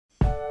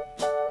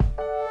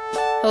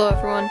Hello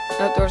everyone,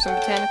 Outdoors and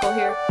Botanical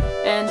here,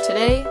 and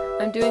today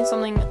I'm doing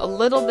something a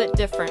little bit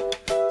different.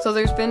 So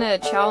there's been a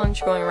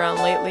challenge going around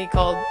lately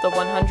called the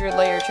 100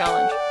 layer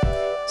challenge.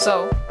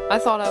 So I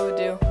thought I would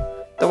do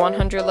the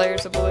 100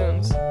 layers of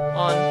balloons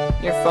on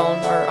your phone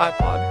or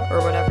iPod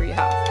or whatever you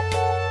have.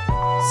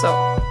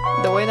 So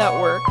the way that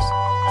works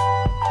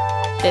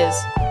is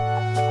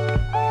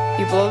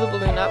you blow the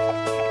balloon up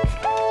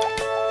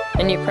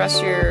and you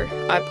press your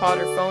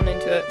iPod or phone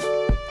into it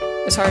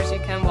as hard as you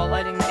can while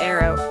letting the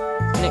air out,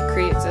 and it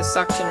creates a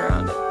suction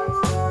around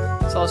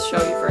it. So I'll show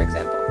you, for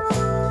example.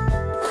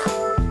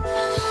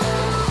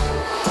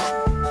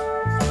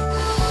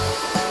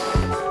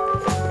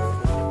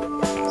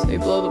 So you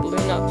blow the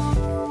balloon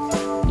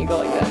up, you go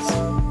like this.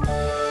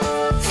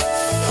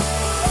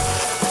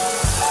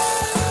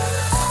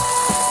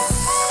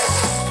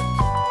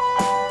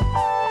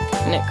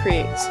 And it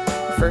creates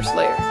the first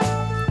layer.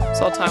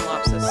 So I'll time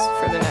lapse this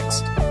for the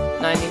next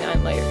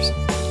 99 layers.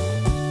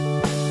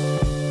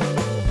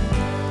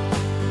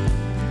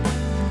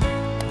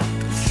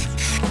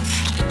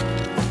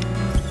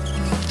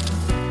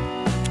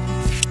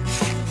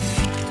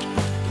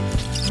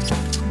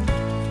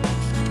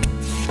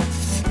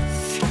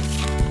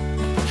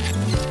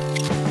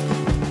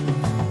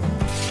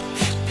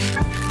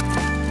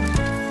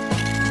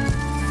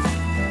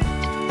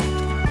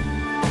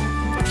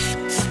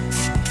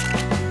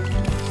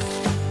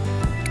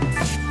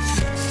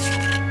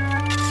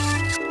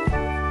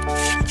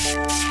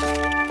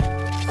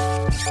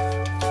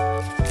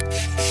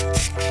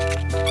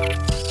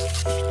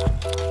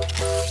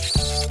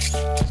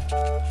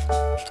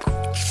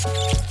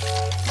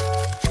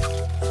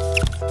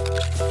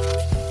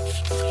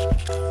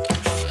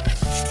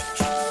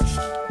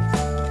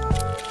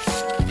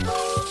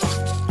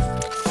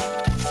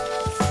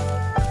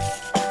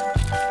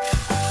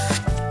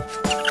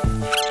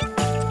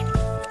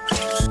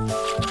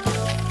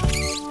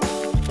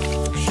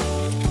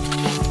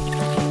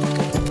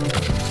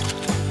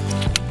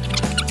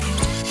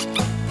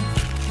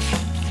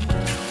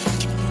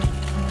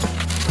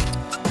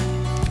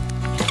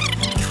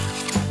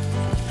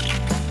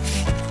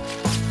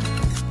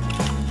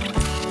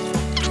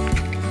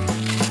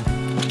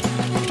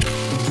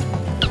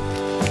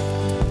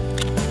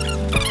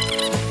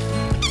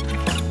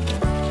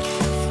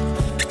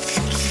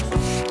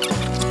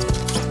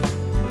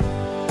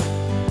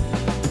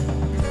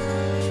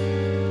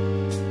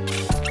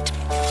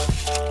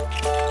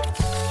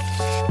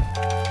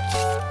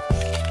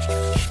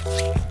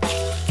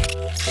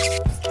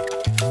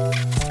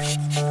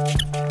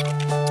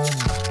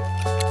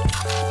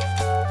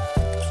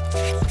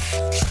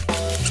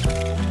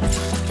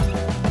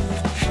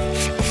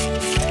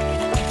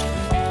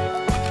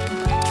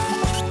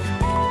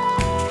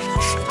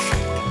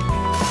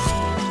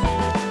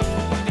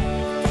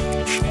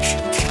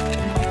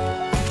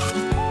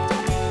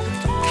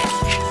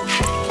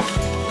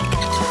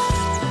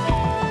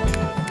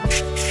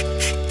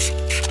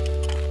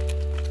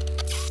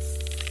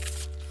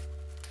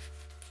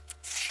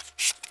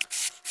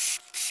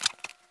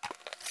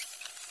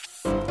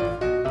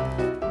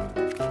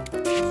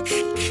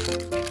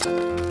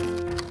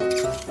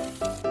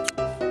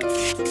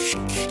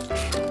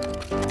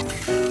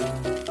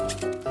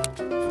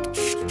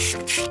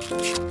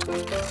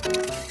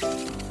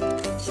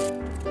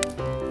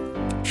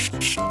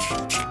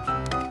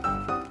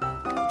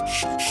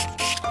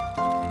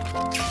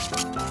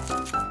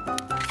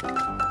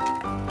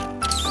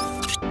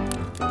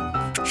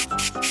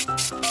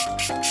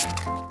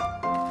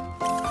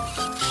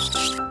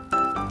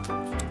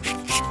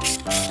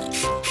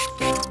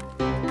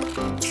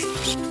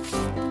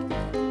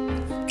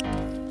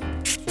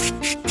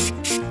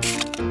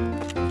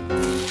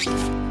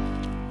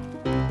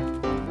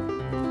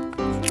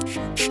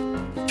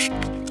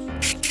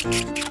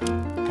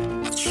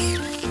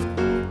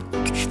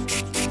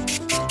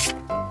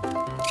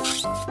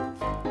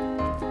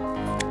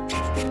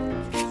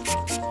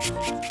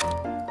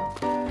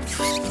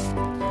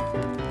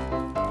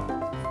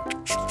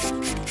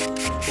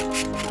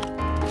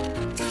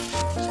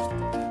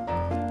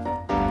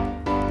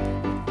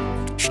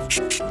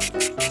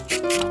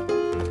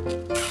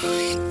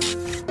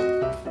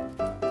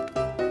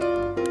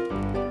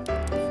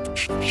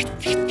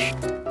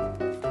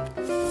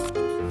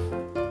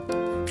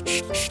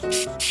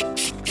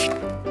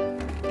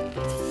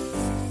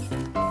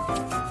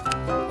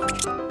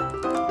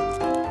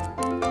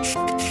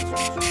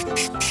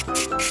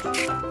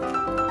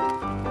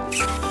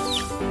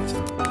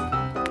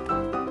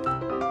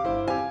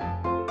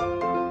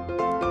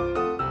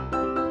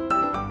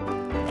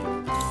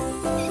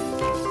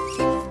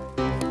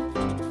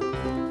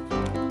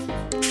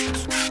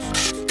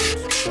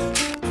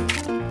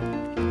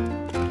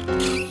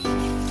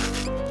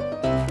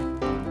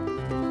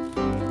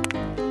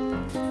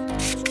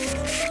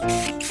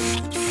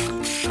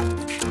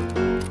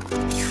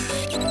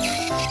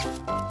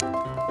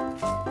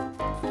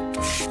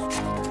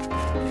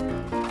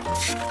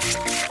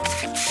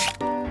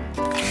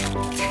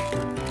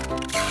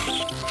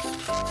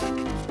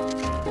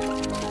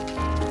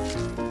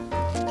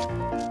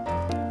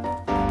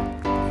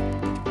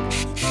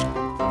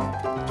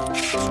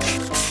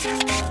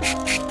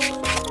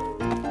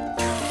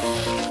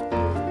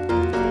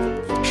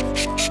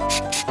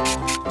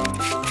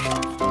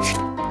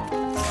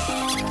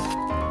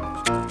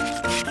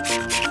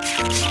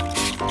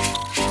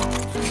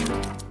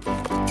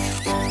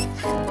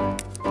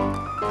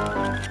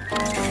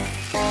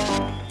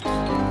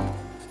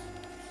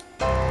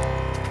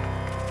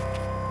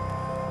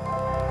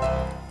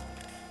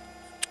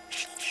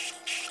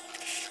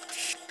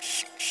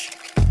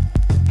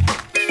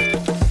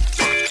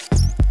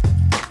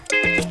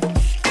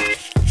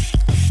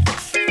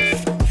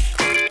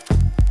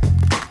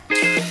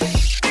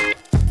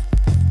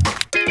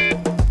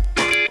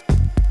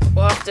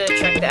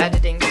 tried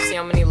editing to see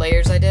how many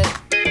layers I did,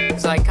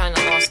 because I kind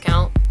of lost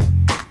count.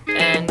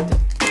 And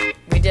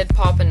we did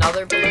pop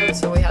another balloon,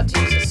 so we had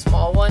to use a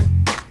small one,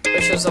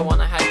 which was the one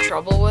I had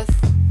trouble with,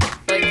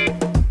 like,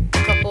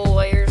 a couple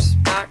layers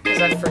back,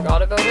 because I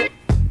forgot about it.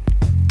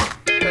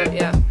 But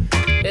yeah,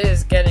 it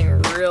is getting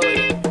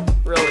really,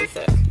 really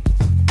thick.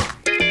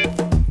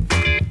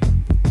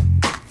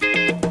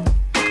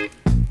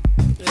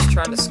 Just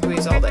trying to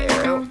squeeze all the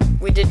air out.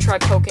 We did try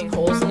poking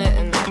holes in it,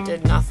 and that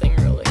did nothing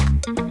really,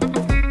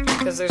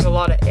 because there's a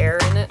lot of air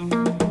in it,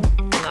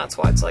 and that's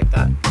why it's like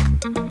that.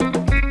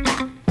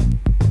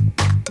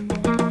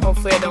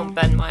 Hopefully I don't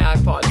bend my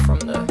iPod from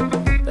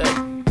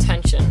the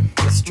tension,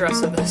 the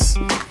stress of this.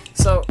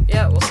 So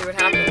yeah, we'll see what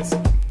happens.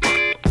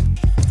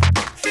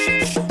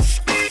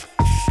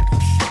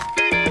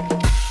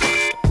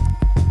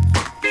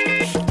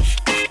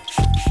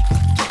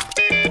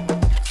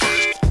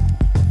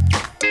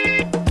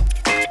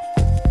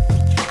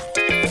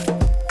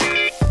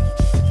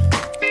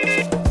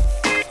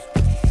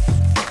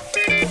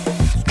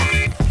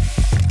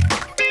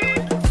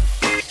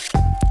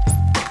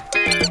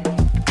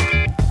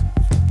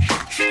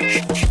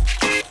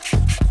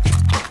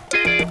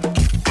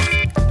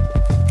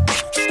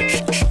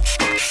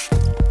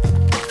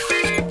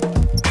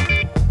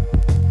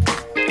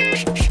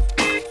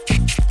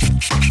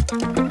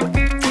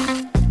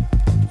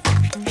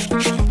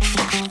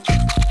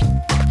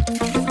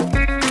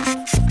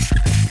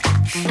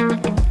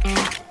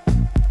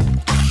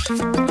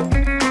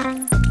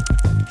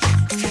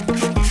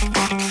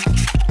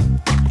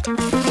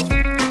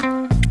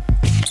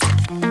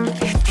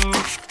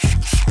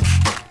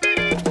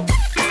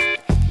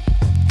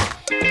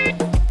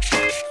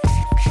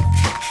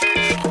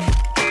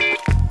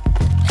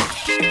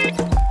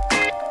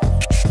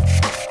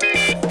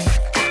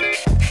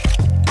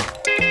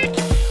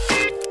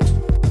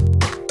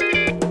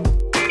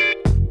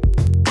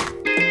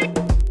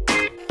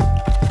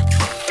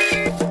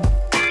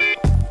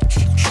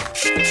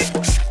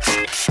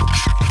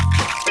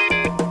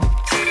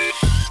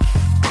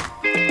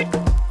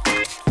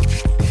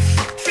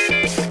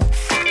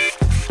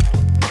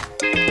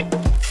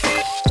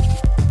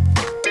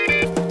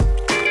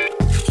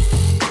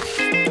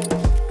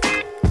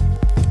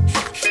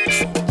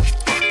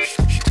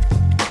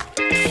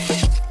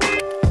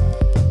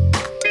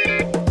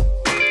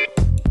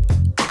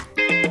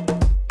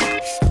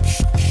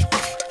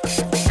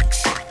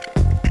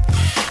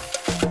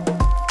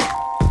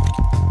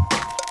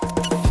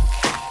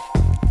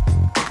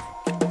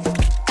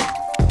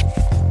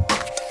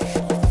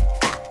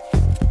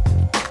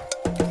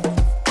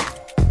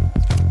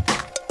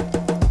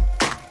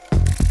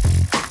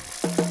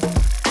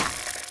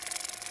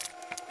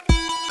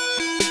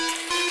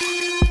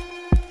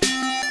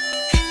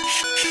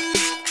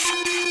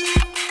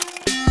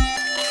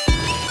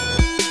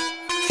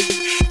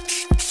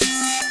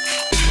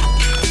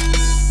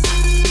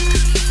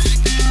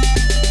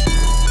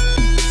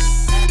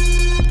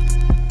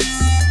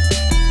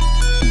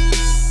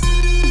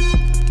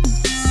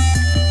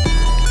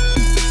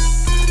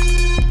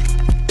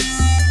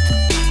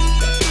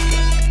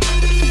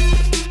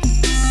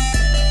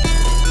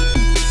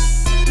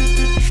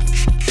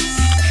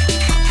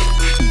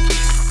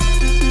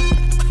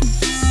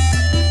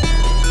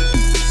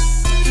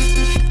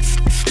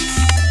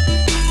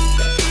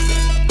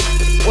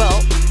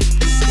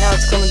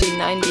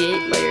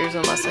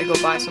 Unless I go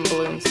buy some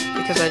balloons,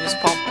 because I just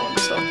popped one,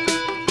 so.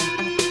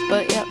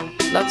 But yeah,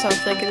 that's how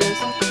thick it is.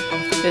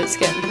 It's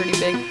getting pretty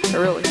big. I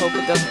really hope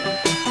it doesn't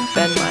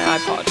bend my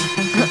iPod.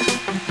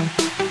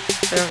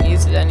 I don't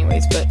use it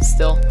anyways, but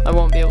still, I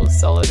won't be able to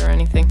sell it or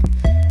anything.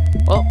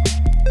 Well,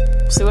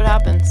 we'll see what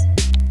happens.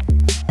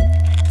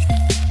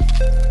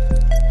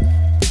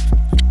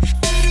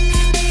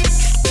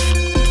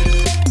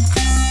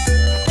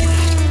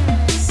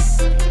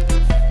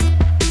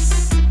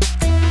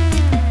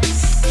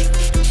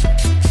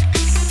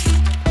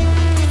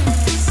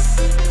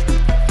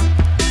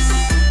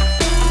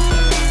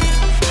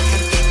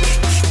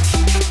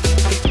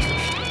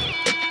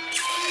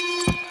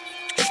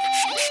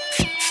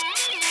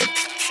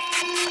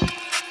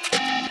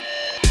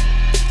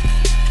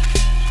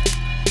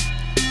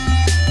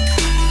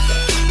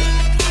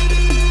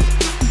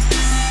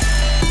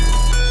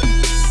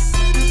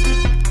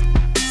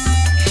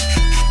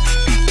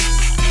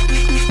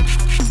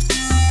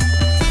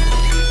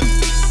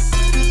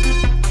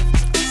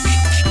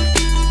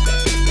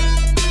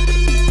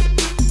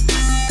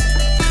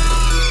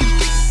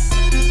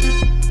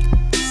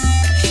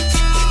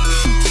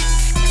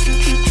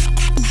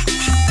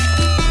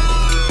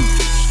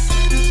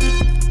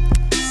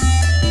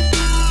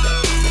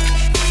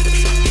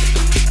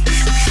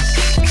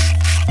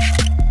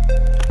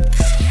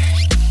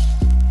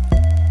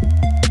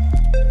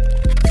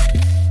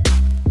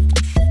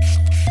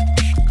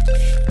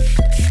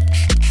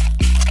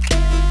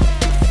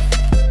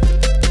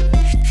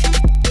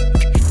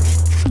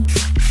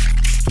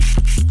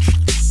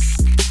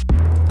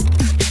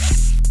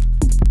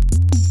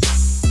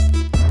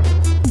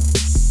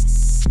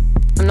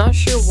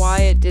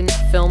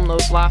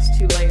 last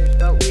 2 layers,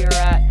 but we are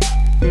at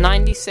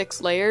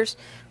 96 layers.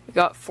 We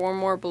got 4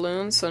 more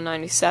balloons, so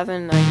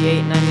 97,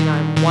 98,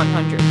 99,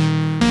 100.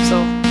 So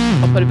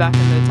I'll put it back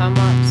into the time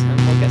lapse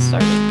and we'll get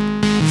started.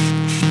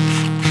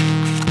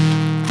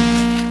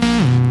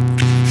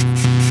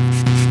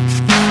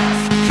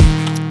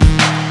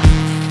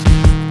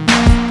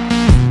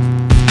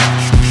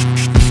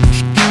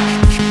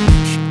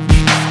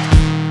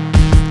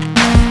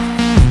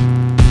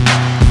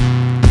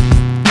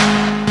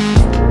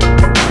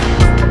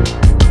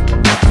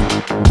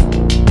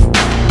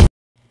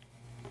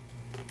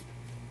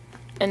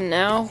 And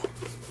now,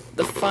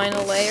 the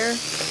final layer.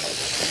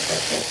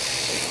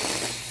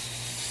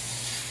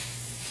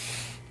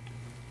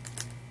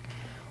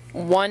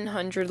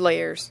 $100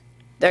 layers.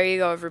 There you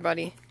go,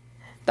 everybody.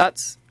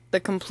 That's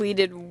the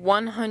completed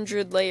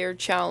 100 layer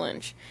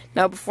challenge.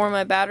 Now, before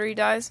my battery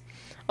dies,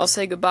 I'll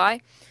say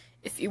goodbye.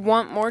 If you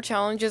want more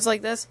challenges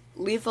like this,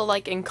 leave a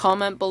like and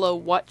comment below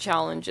what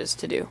challenges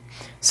to do.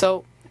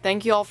 So,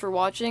 thank you all for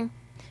watching.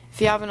 If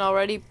you haven't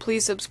already,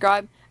 please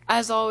subscribe.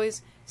 As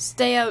always,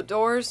 stay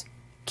outdoors.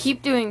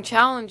 Keep doing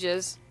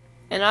challenges,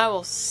 and I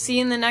will see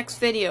you in the next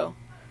video.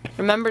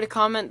 Remember to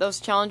comment those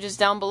challenges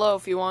down below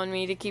if you want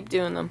me to keep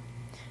doing them.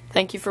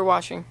 Thank you for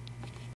watching.